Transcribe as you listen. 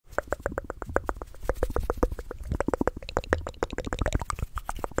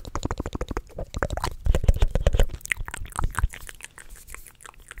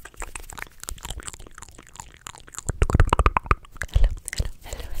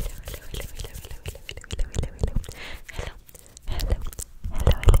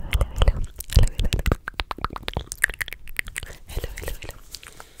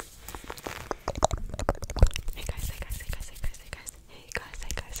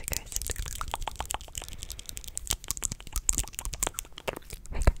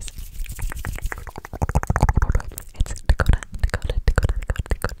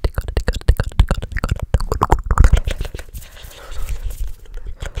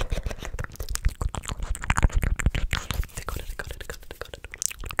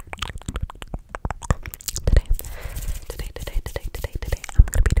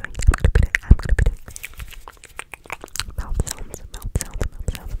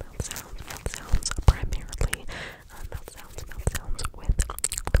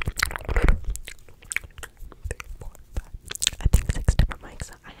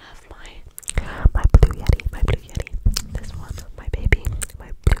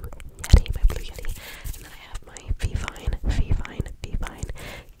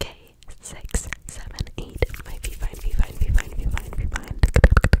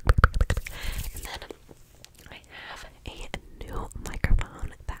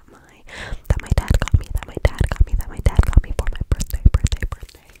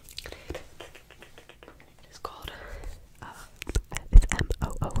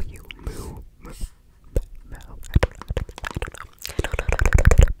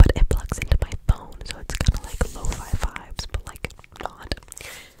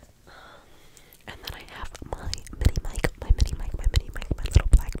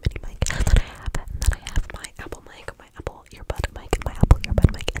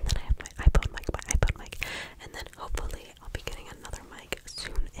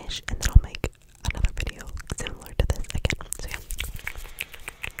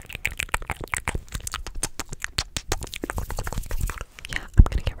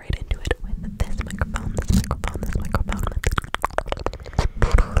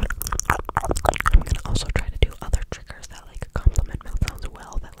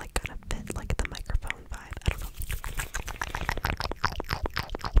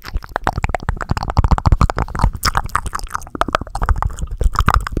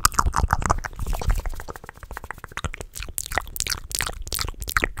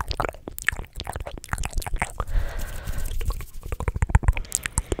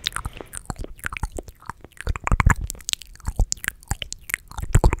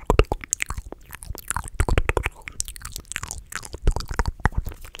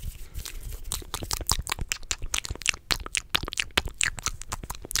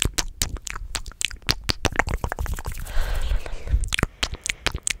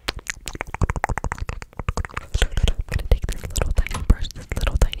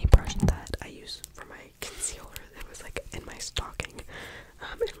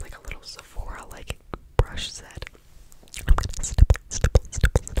in like a little Sephora like brush set. I'm gonna stipple, stipple,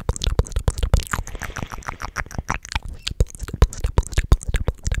 stipple, stipple, stipple, stipple,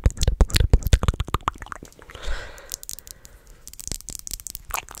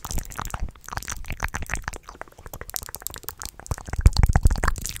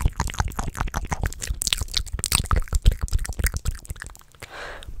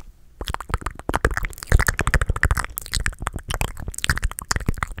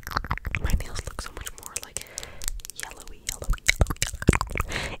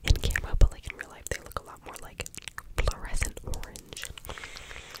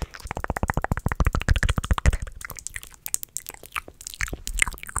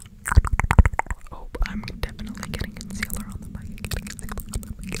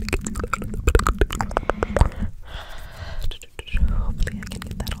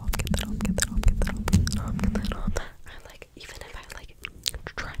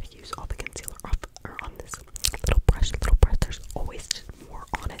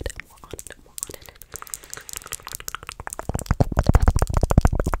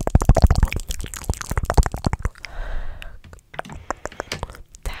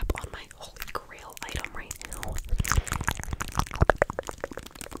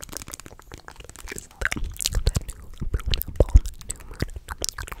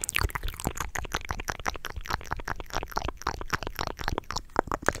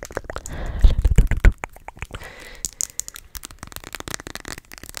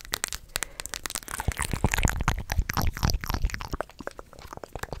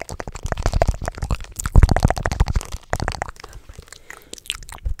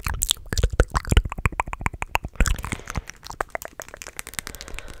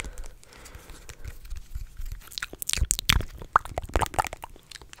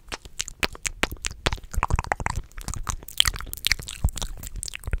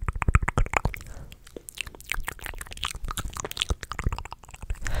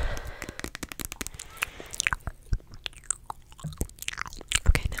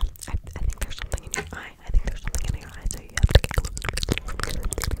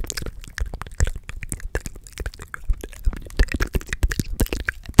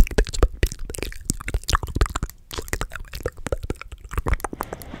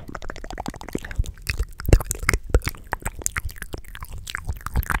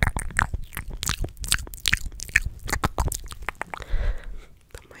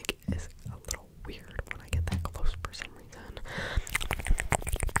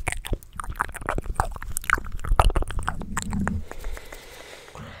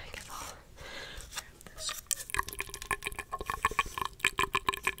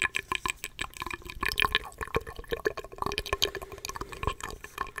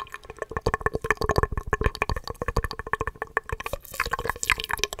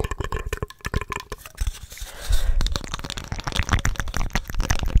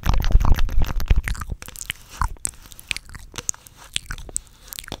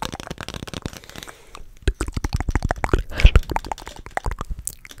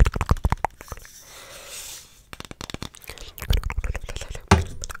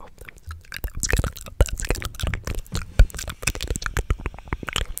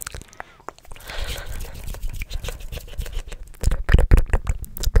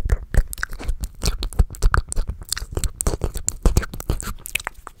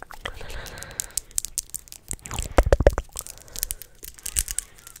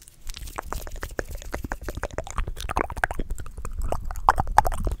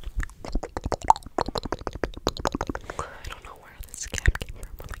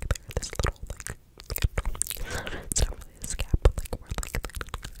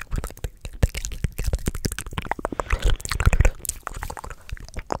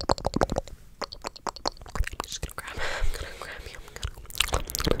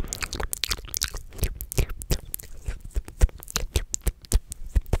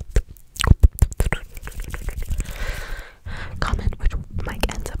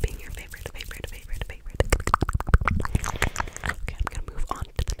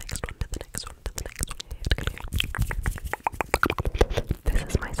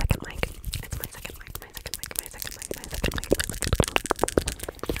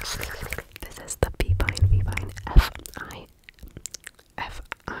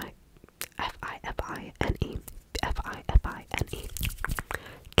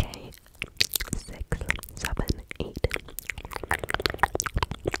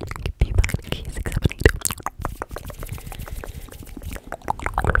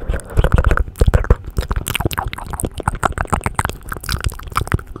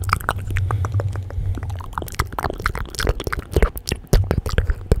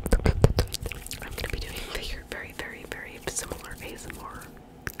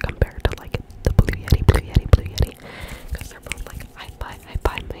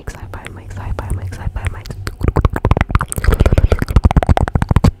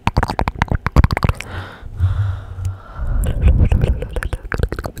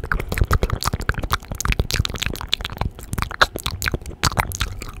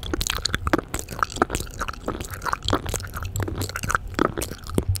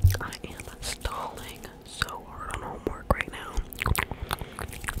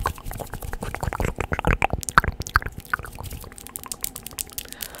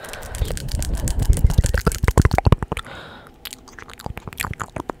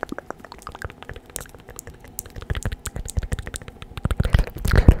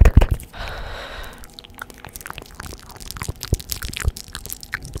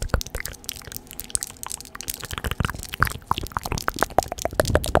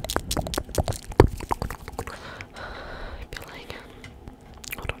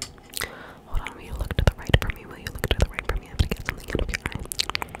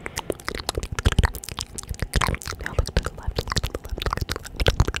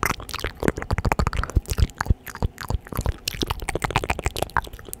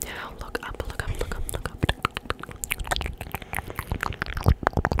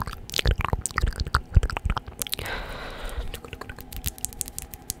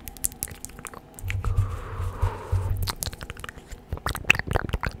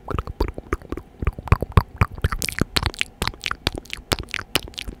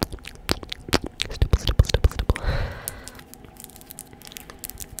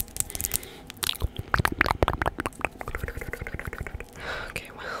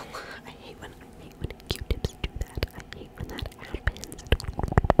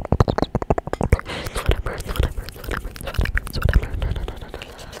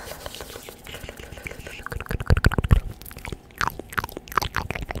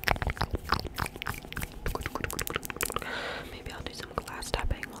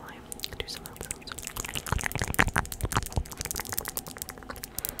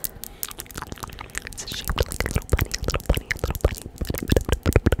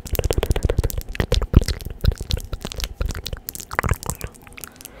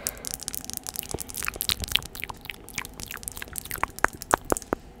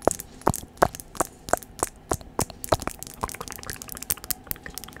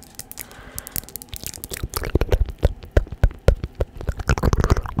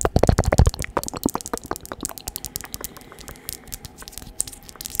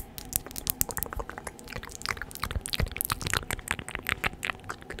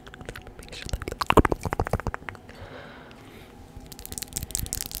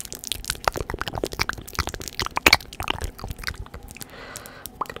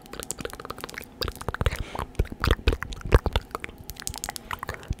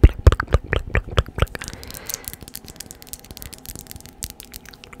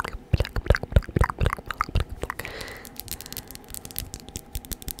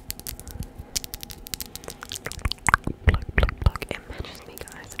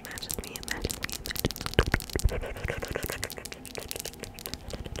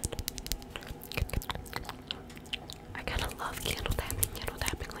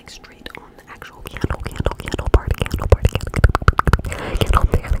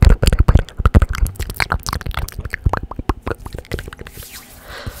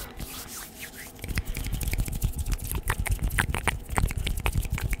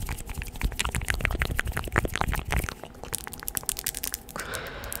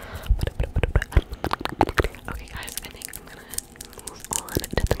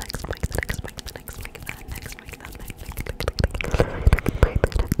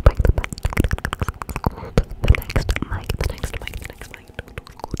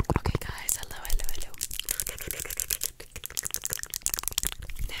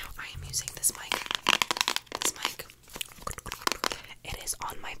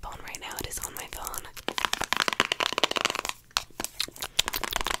 on my phone right now. It is on my phone.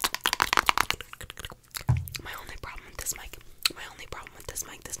 My only problem with this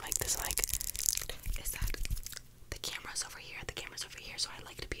mic, is that the camera's over here, so I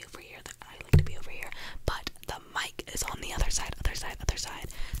like to be over here, but the mic is on the other side,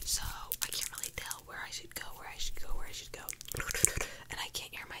 so I can't really tell where I should go, and I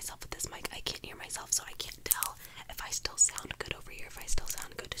can't hear myself with this mic, so I can't tell if I still sound good over here,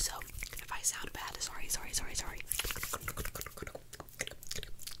 so if I sound bad, sorry.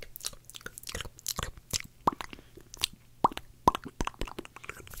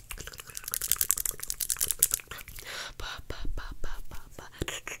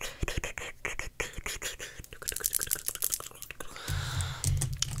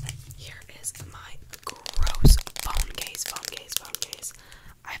 Here is my gross phone case.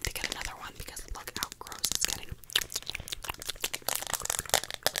 I have to get another one because look how gross it's getting.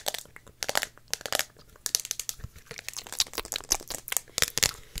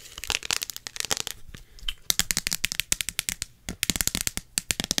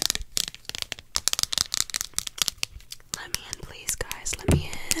 Let me in, please, guys. Let me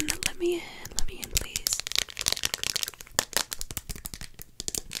in, please.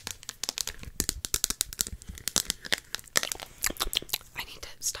 I need to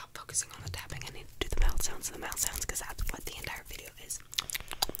stop focusing on the tapping. I need to do the mouth sounds, because that's what the entire video is.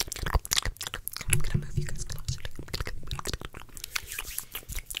 I'm gonna move you guys closer.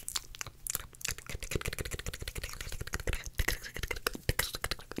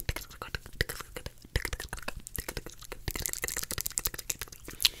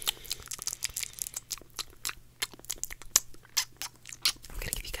 I'm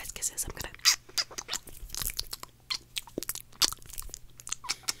gonna give you guys kisses.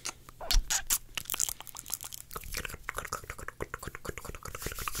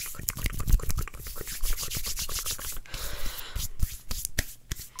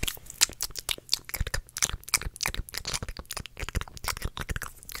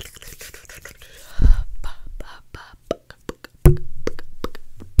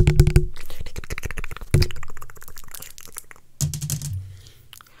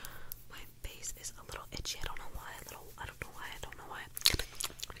 My face is a little itchy. I don't know why.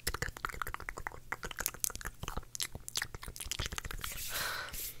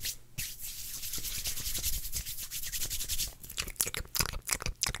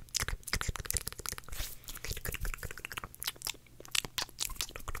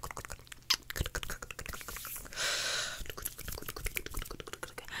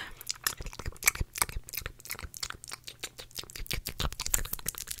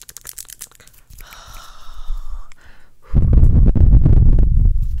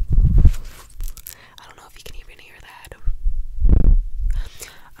 I don't know if you can even hear that.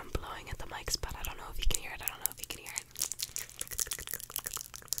 I'm blowing at the mics, but I don't know if you can hear it.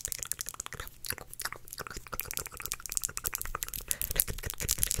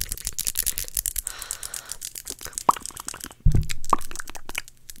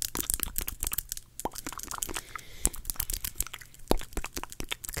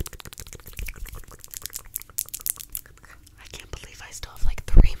 I can't believe I still have like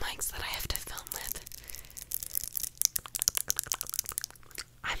 3 mics that I have to film with.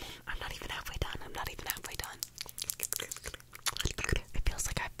 I'm not even halfway done. It feels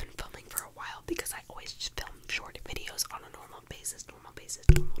like I've been filming for a while because I always just film short videos on a normal basis.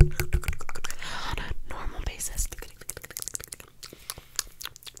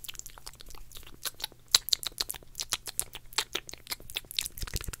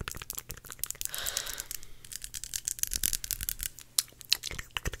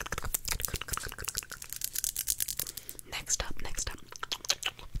 Next up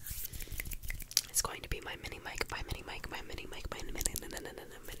is going to be my mini mic.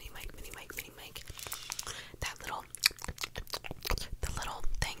 The little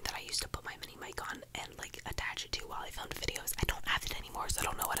thing that I used to put my mini mic on and like attach it to while I filmed videos. I don't have it anymore, so I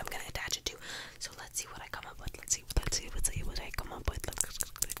don't know what I'm gonna attach it to. So let's see what I come up with.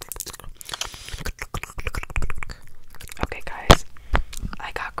 Okay, guys,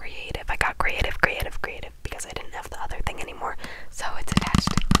 I got creative because I didn't have the other thing anymore, so it's attached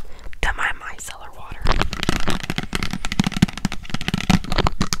to my micellar water.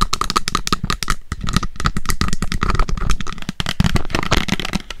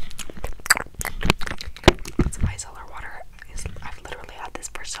 It's micellar water. I've literally had this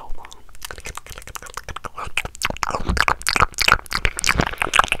for so long.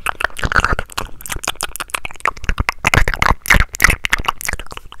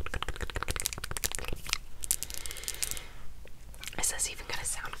 Is this even gonna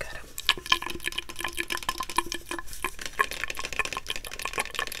sound good.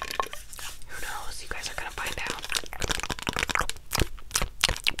 Who knows? You guys are gonna find out.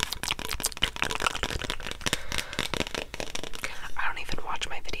 I don't even watch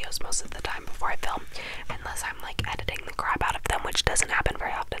my videos most of the time before I film, unless I'm like editing the crap out of them, which doesn't happen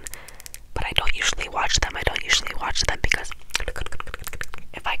very often. But I don't usually watch them. I don't usually watch them because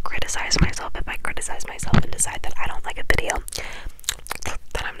if I criticize myself and decide that I don't like a video,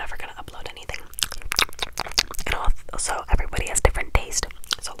 then I'm never gonna upload anything. And also, everybody has different taste.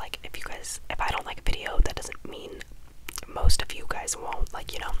 So like, if I don't like a video, that doesn't mean most of you guys won't,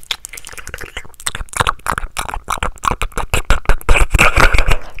 like, you know.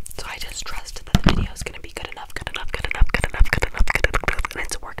 So I just trust that the video is gonna be good enough, and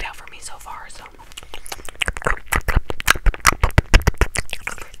it's worked out for me so far. So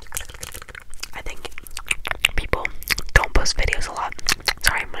I think people don't post videos a lot.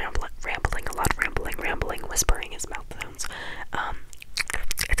 Sorry, I'm rambling a lot, whispering is mouth sounds.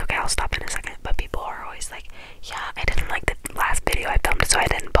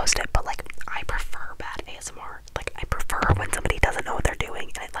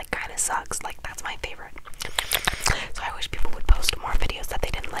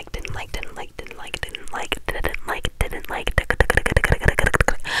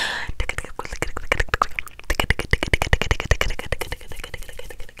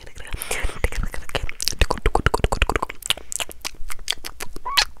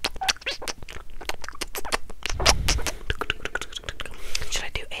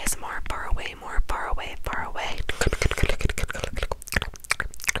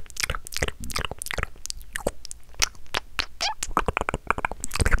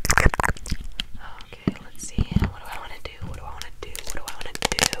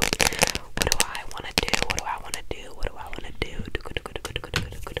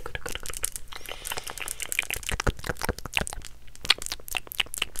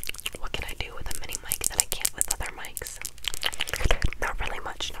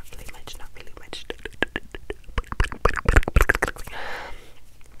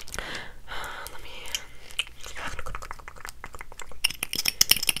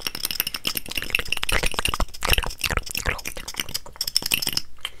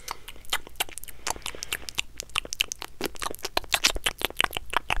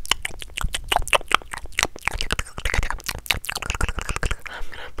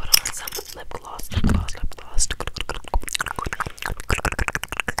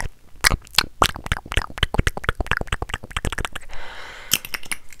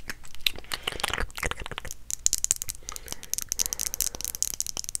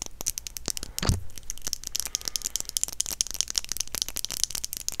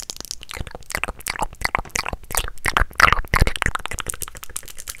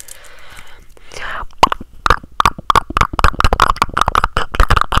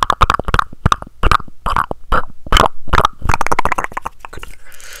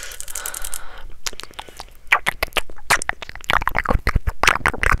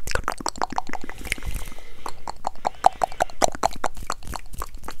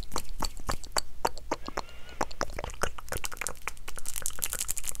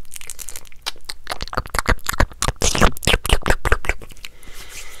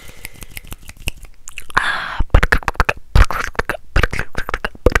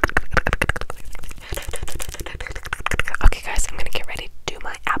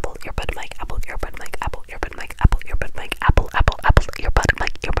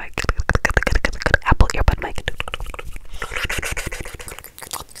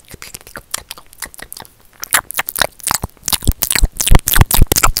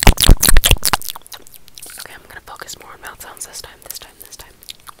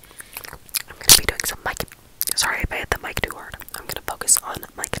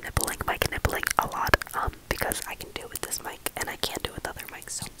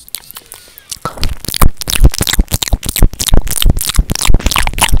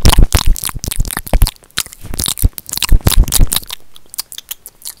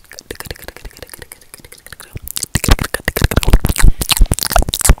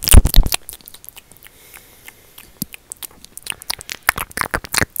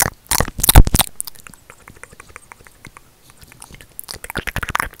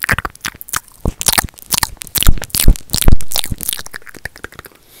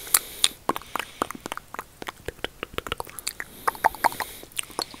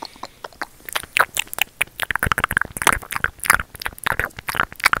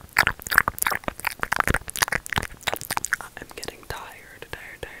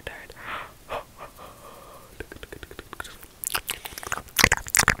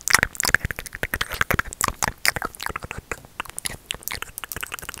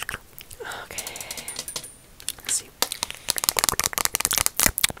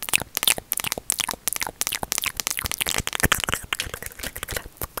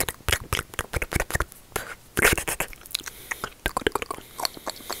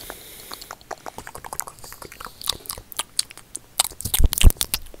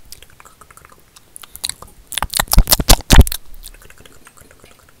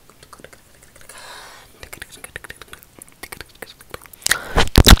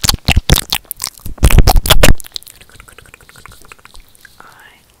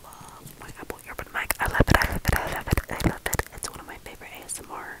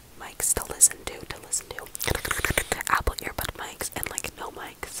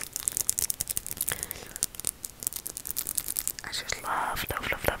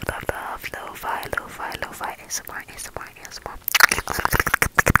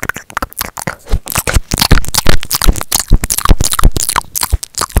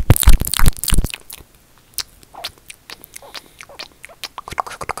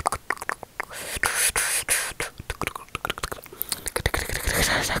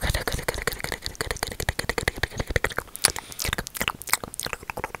 I have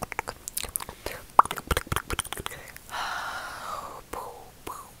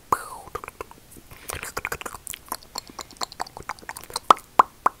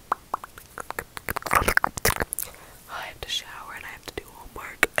to shower and I have to do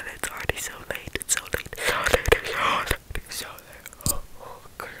homework, and it's already so late. It's so late. It's so late. It's so late. Oh,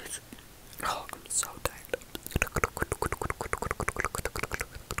 goodness. Oh, I'm so tired.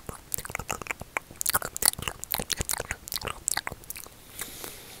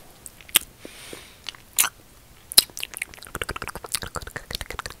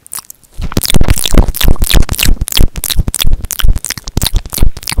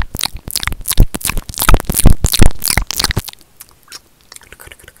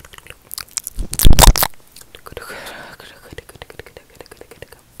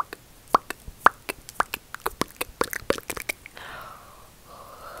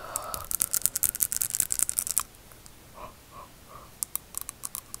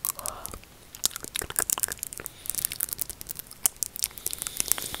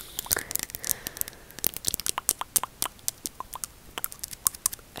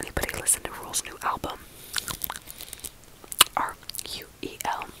 Anybody listen to Rule's new album?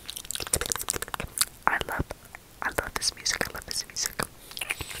 R-U-E-L. I love this music. I love this music.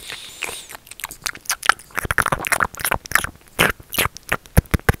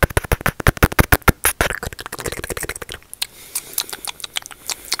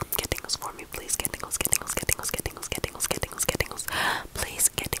 Get tingles for me, please. Get tingles. Please get tingles. Please get tingles. Please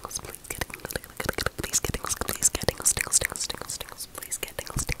get tingles. Please get tingles. Please get tingles.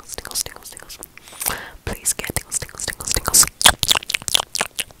 Please get tingles.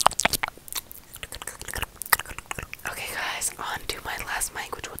 Okay, guys, on to my last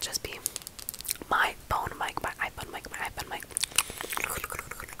mic, which will just be my phone mic, my iPhone mic,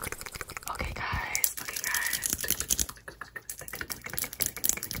 Okay, guys.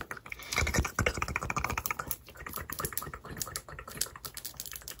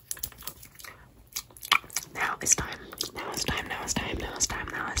 Now is time.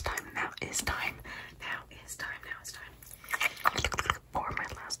 For my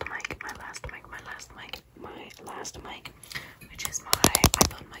last mic, which is my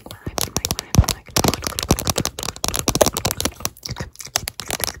iPhone mic,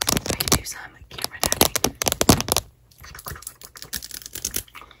 I can do some camera tapping.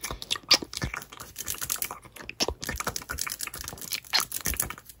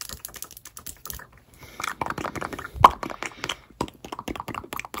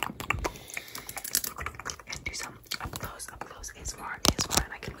 And do some up close ASMR,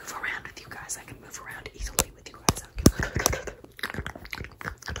 and I can move around with you guys. I can move around easily with you guys.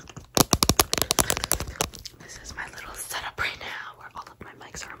 This is my little setup right now, where all of my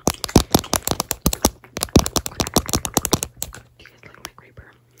mics are. You guys like my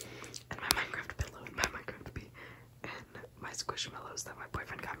creeper, and my Minecraft pillow, and my Minecraft bee, and my squishmallows that my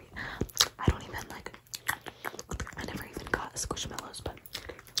boyfriend got me. I never even got squishmallows, but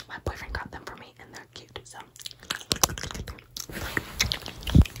my boyfriend got them for me, and they're cute. So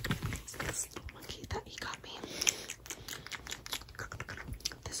this monkey that he got me.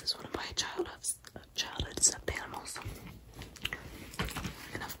 This is one of my childhood stuffed animals.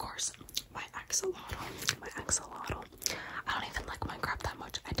 And of course, my axolotl. I don't even like Minecraft that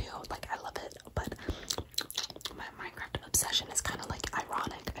much. I do, like, I love it, but my Minecraft obsession is kind of like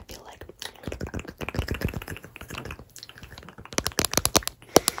ironic. I feel like.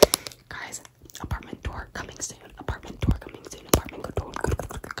 Guys, apartment door coming soon. Apartment door coming soon.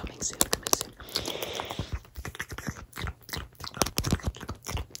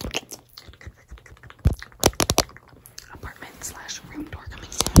 Apartment/room door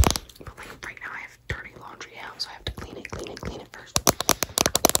coming soon. But like right now I have dirty laundry out, so I have to clean it first.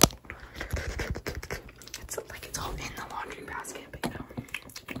 It's all in the laundry basket, but you know.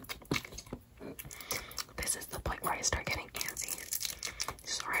 This is the point where I start getting antsy.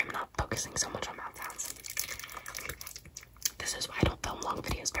 Sorry, I'm not focusing so much on mouth sounds. This is why I don't film long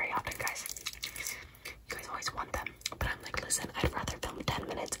videos very often, guys. You guys always want them, but I'm like, listen, I'd rather film 10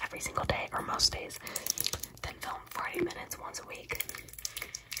 minutes every single day, or most days, than film 40 minutes once a week.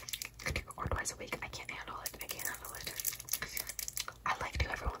 Or twice a week. I can't handle it. I like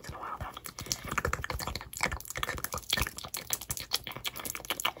to every once in a while, though.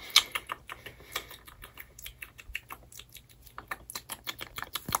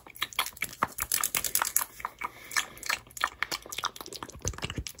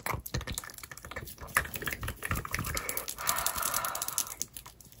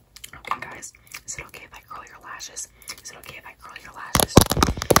 Okay, guys, is it okay if I curl your lashes?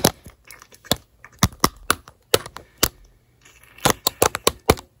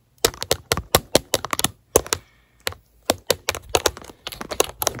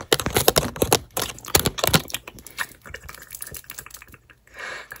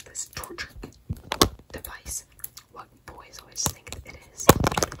 this torture